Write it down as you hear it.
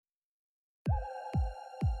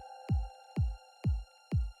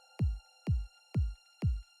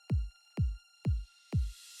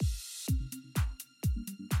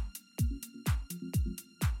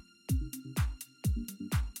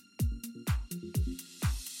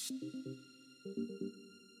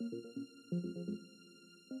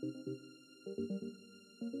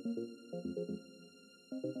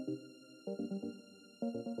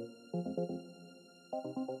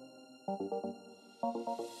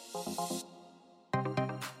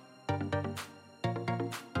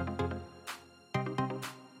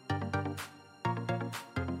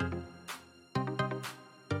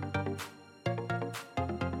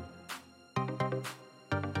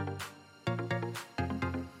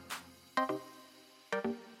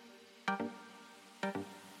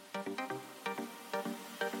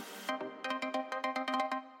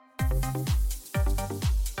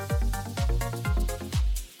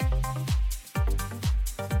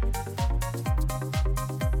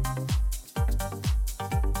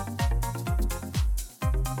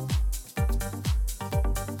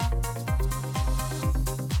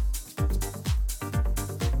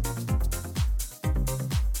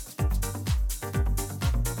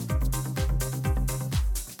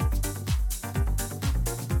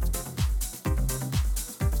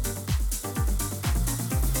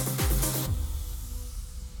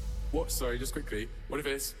Sorry, just quickly. What if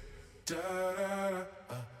it's da da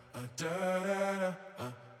da da da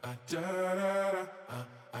da da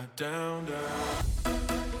down down da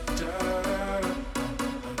da da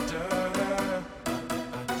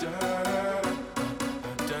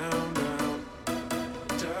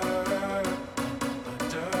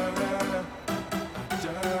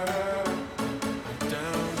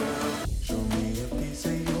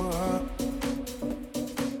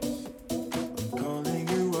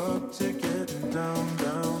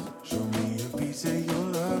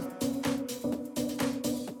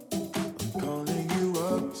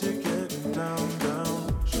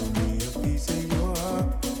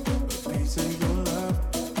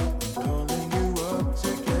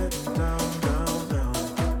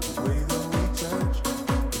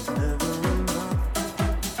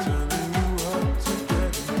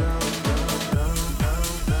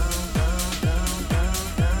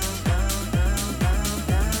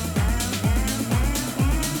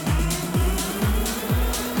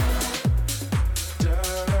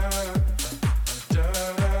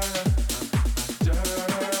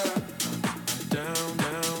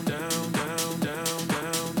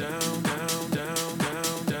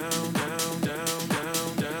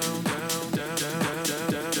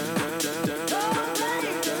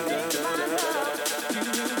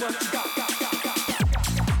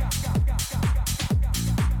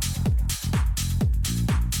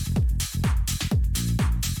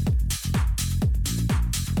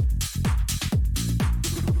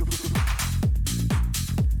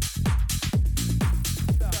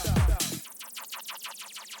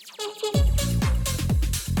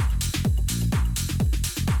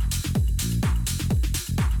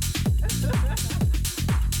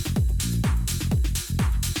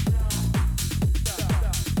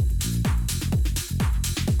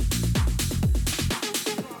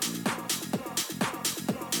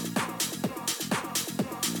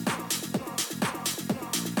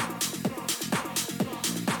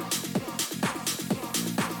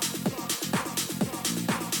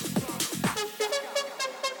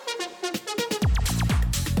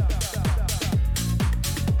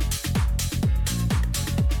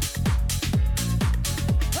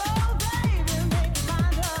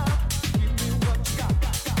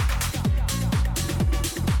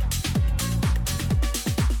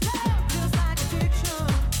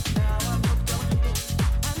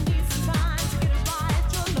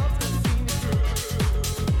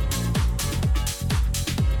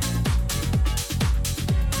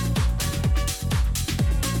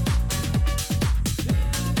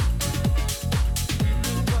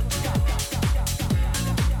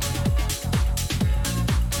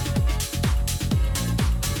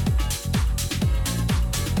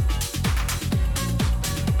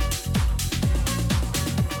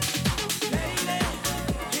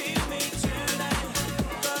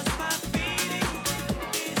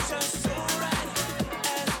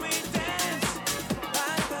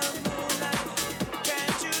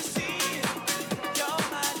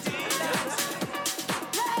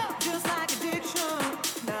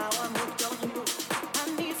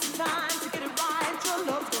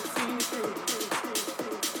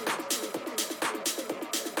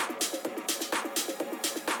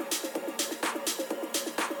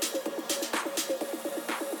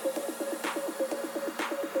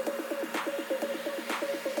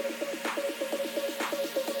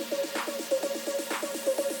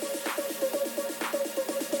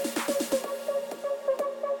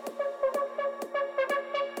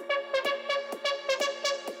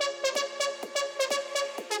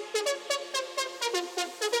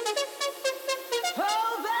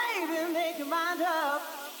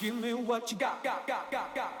Give me what you got.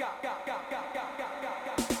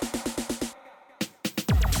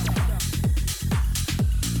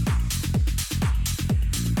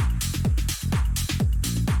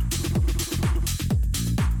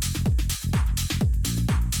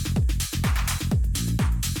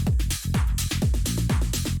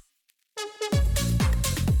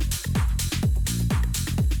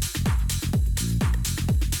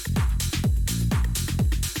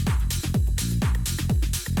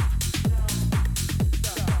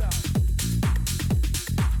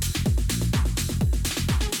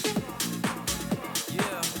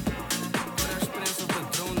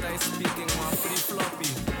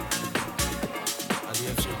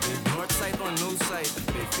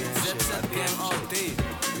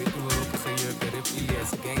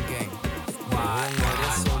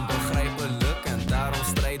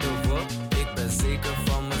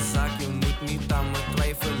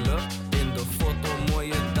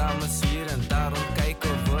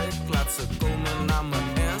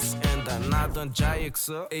 jai ik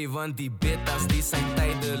ze. Ey, want die bittas die zijn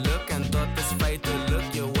tijdelijk en dat is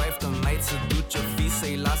feitelijk. Je wife de meid, ze doet je vies,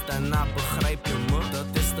 helaas daarna begrijp je me. Dat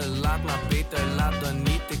is te laat, maar beter laat dan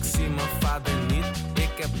niet. Ik zie mijn vader niet.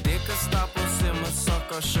 Ik heb dikke stapels in mijn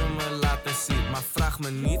zak als je me laten zien. Maar vraag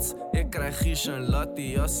me niets, ik krijg Guiche en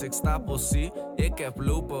Latti als ik stapels zie. Ik heb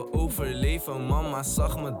lopen overleven, mama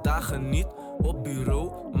zag me dagen niet op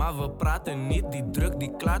bureau, maar we praten niet. Die druk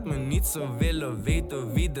die klaart me niet. Ze willen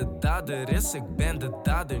weten wie de dader is. Ik ben de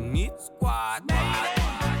dader niet. Squad.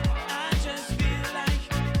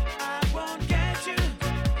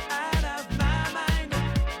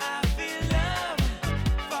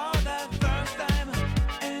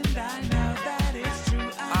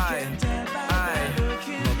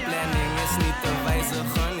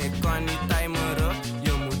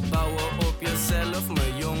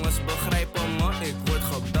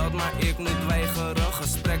 Maar ik moet weigeren,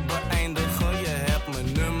 gesprek beëindigen. Je hebt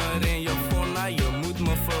mijn nummer in je phone, nou je moet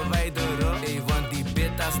me verwijderen. Ey, want die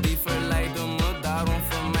bittas die verleiden me, daarom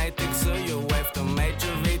vermijd ik ze. Je wife de meid,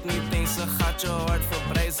 je weet niet eens, ze gaat je hart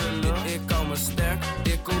verbrijzelen. Ik hou me sterk,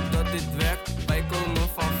 ik hoop dat dit werkt. Wij komen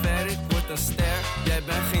van ver, ik word een ster. Jij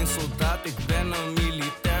bent geen soldaat, ik ben een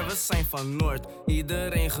militair. We zijn van Noord,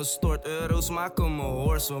 iedereen gestort. Euro's maken me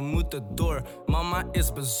hoors, we moeten door. Mama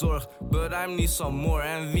is bezorgd, but I'm niet so more.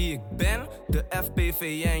 En wie ik ben? De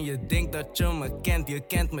FPVN. Je denkt dat je me kent, je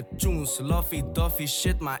kent me tunes. Lovey dovey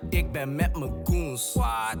shit, maar ik ben met mijn goons.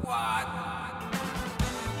 What?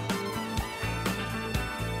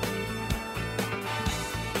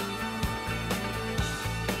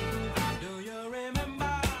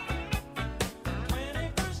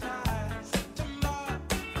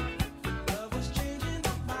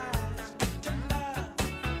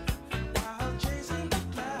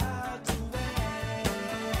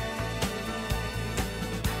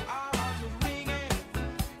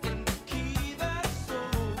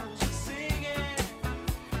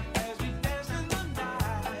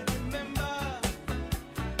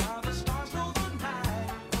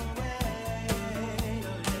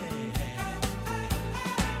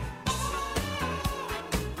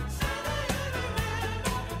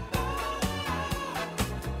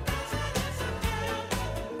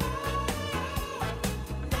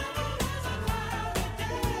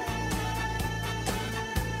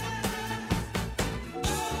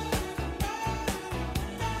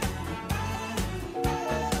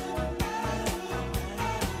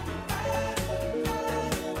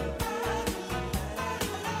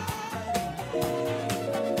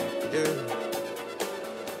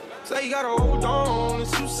 Say you gotta hold on,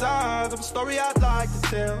 it's two sides of a story I'd like to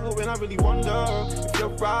tell. And I really wonder if you're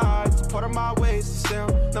right, it's part of my ways to sell.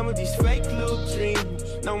 None of these fake little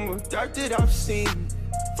dreams, none of the dirt that I've seen.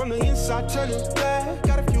 From the inside turning black,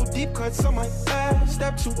 got a few deep cuts on my ass.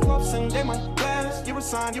 Step too close and they might blast. You're a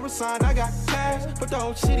sign, I got cash. Put the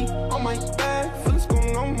whole city on my back. Feelings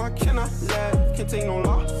going on, I cannot laugh. Can't take no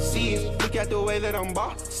loss, see it. Look at the way that I'm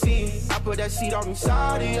bossy. I put that seat all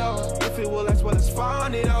inside of you. If it will, that's well, let's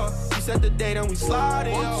find it up. You set the date and we slide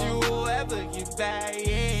it up. Won't you ever get back,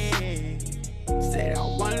 yeah. Said I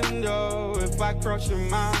wonder if I cross your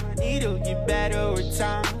mind, it'll get better with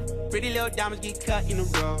time. Pretty little diamonds get cut in the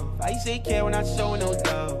rough. I used to care when I show no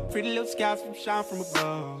love. Pretty little scouts from shine from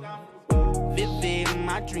above. Vivid in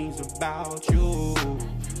my dreams about you.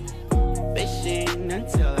 Fishing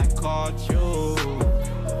until I caught you.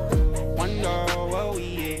 Wonder what we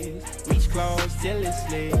is. Reach close till it's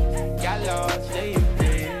lit. Got lost, stay in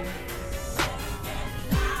there.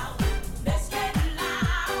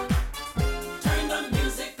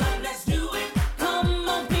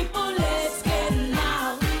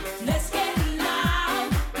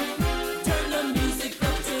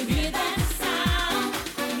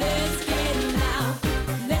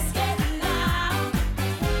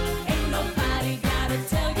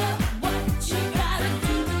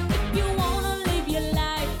 Live your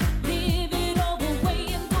life, live it all the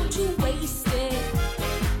way, and don't you waste it.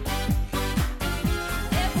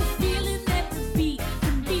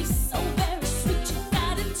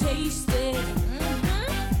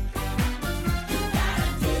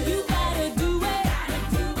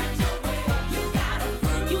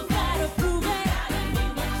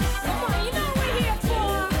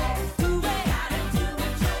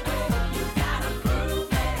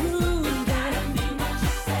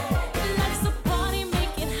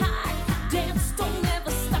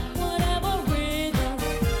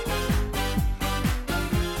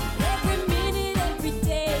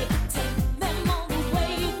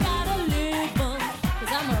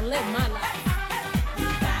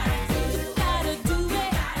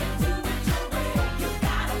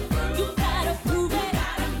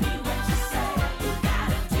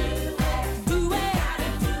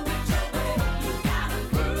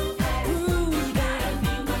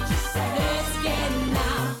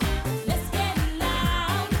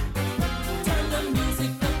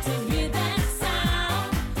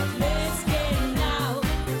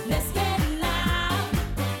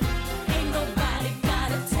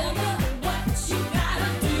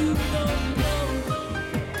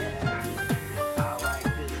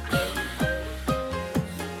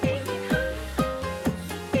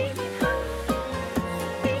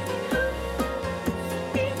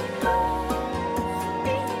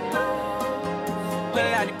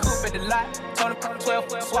 at the lot. Told him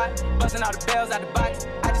 12 swat. Busting all the bells out the box.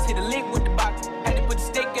 I just hit a lick with the box. Had to put the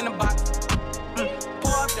stick in the box.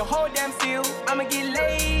 Pour up the whole damn seal. I'ma get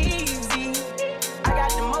lazy. I got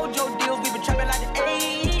the mojo deals. We been trapping like the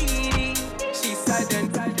 80s. She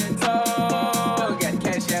sudden. So got the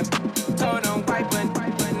cash app. Told him white but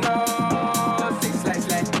no.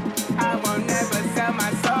 6//. I won't never sell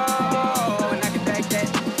my soul. And I can back that.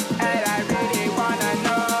 And I really wanna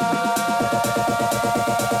know.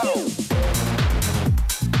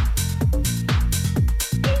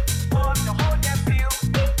 Pour up the whole damn field.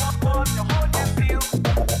 Pour up the whole damn field.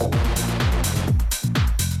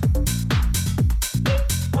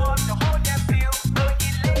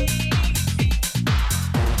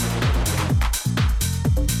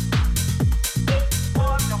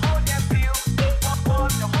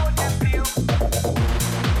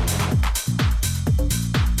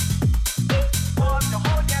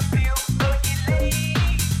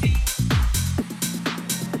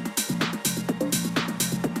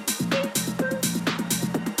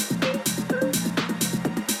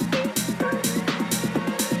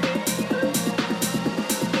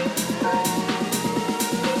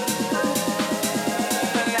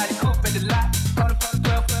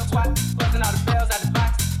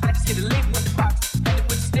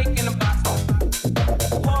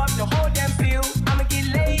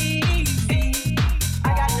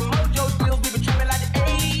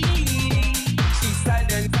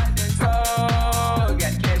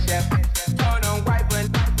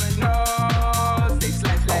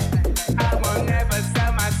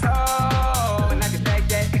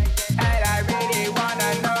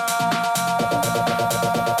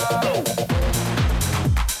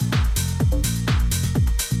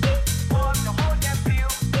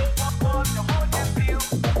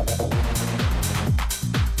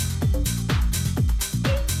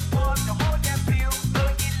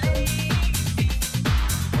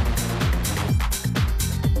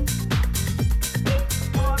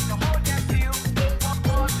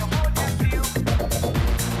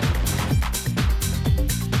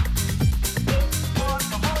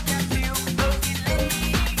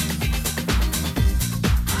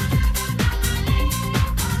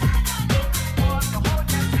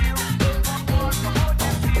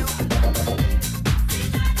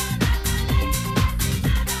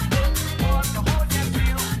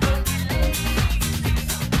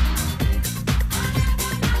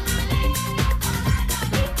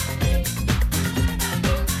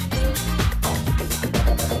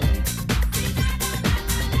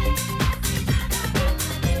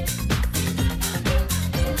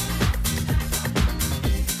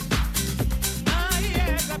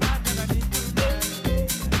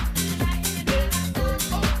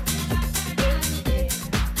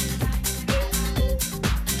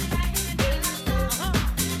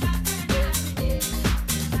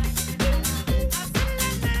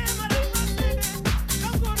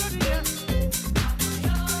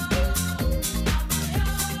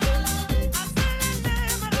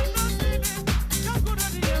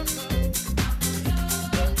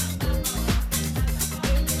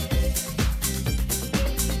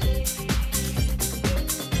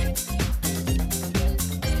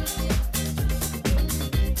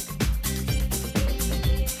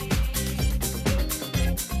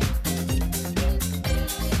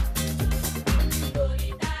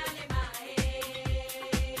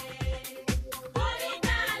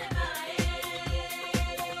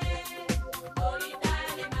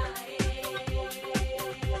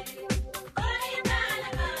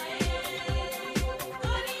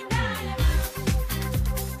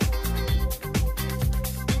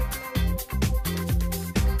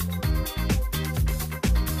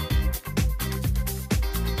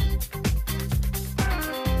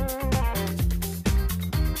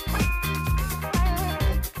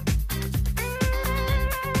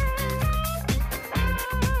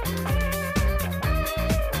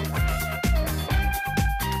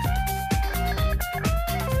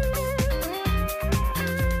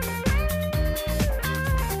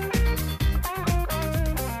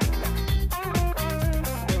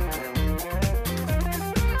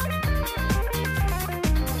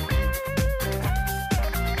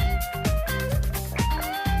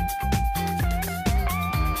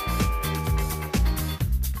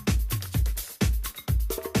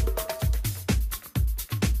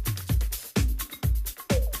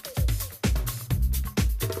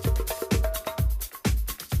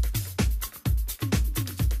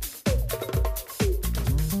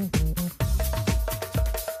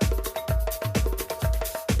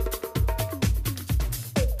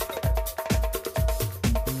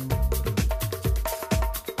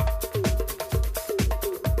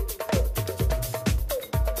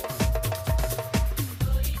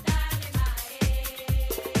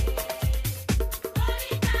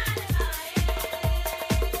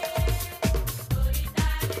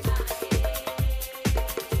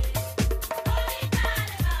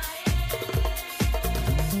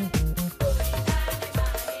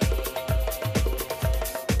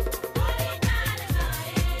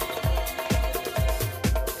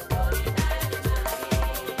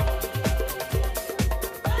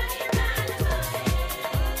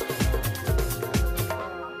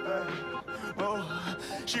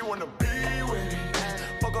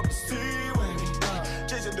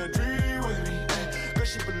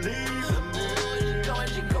 she believe in it. She going,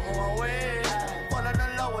 she coming my way. Fall on the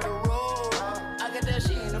low with the road. I get that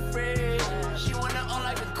she ain't afraid. She wanna own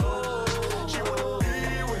like a cool. She wanna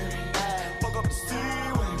be with me, fuck up the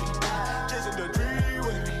sea with me, chasing the dream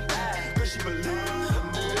with me, cause she believe in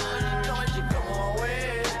it. She going, she coming my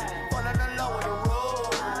way. Fall on the low with the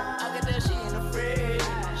road. I get that she ain't afraid.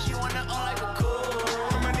 She wanna own like a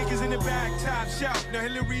cool. My niggas in the back, top shelf. No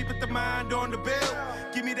Hillary, but the mind on the bill.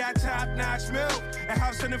 Give me that top-notch milk. A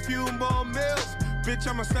house and a few more meals. Bitch,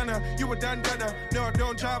 I'm a stunner, you a done-dunner. No, I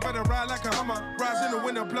don't drive, but I ride like a Hummer. Rise in the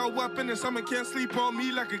winter, blow up in the summer. Can't sleep on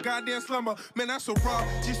me like a goddamn slumber. Man, I'm so raw,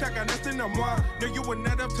 G's, I got nothing on moi. No, you were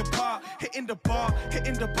not up to par. Hitting the ball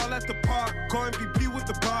at the park. Go MVP with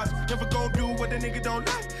the bars. Never gon' do what a nigga don't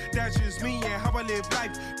like. That's just me and how I live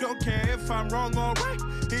life. Don't care if I'm wrong or right.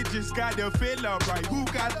 It just gotta feel alright. Who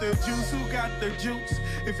got the juice? Who got the juice?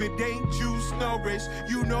 If it ain't juice, no race.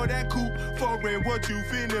 You know that coupe for it. What you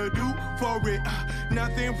finna do for it?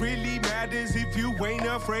 Nothing really matters if you ain't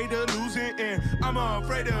afraid of losing. And I'm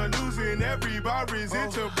afraid of losing. Every bar is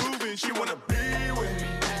into proving. She wanna be with me,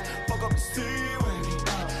 fuck up the sea with me,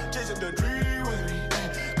 chasing the dream with me,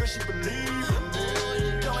 cause she believe in it.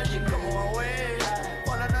 She going, she coming my way.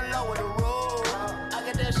 Fall on the low with the road. I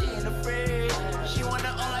get that she ain't afraid. She wanna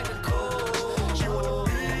own like a cool. She wanna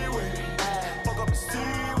be with me, fuck up the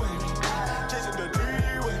sea with me, chasing the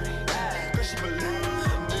dream with me, cause she believe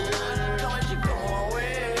in it. She going, she coming my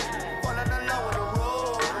way. Fall on the low with the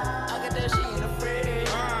road. I get that she ain't afraid.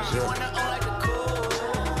 She wanna own like a cool.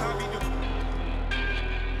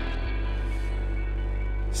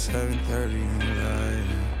 7:30 in the night.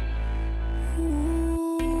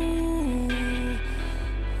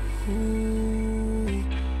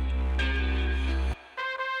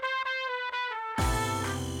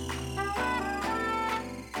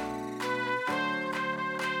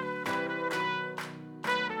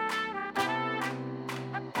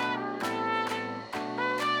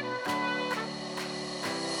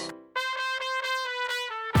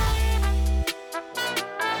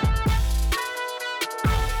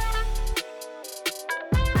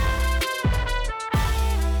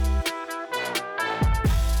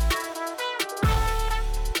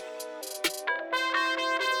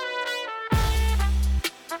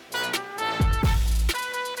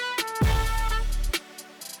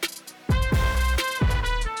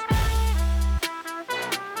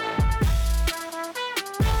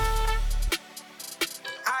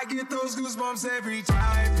 I get those goosebumps every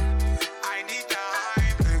time. I need the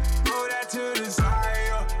hype. Throw that to the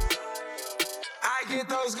side. I get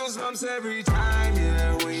those goosebumps every time,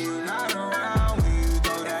 yeah, when you're not around.